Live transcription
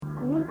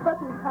really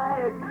fucking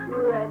tired for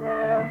school right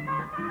now.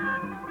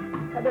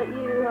 How about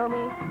you,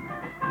 homie?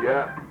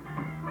 Yeah.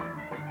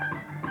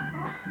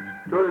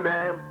 Sorry,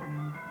 man.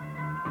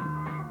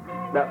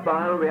 That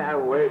final we had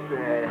weight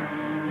today.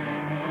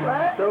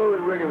 What?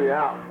 Totally rigging me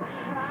out.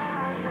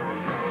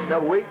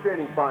 That weight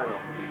training final.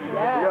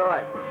 Yeah. You know,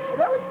 like,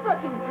 That was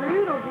fucking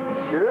brutal,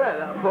 dude. yeah,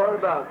 that part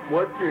about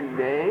what's your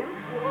name?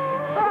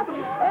 Fucking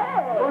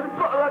hey. What the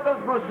fuck, like I was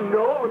supposed to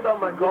know it without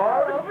my All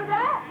card? over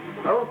that?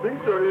 I don't think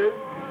so, dude.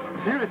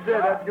 She would have said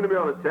that's gonna be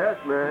on the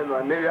test, man.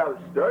 Like, maybe I would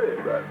start it,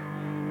 but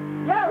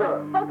Yeah,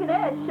 like fucking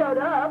Ed showed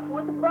up.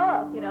 What the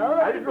fuck, you know?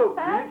 I Like, just wrote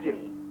passed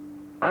creatine.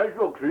 me. I just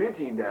wrote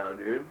creatine down,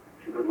 dude.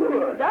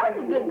 That was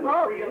a good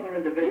call, dude.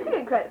 You should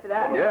get credit for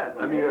that. Yeah,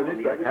 I mean, at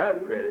least I have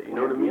credit, you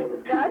know what I mean?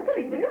 Yeah, I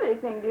couldn't think of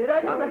anything, dude.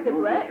 I just left it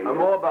blank.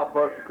 I'm all about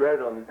partial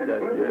credit on this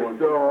test, dude. It's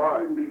so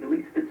hard.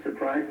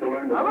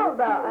 I'm all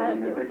about I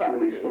don't give a fuck,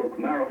 dude.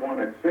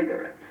 Marijuana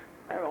cigarettes.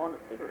 I don't want a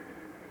cigarette.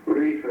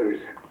 Reefers.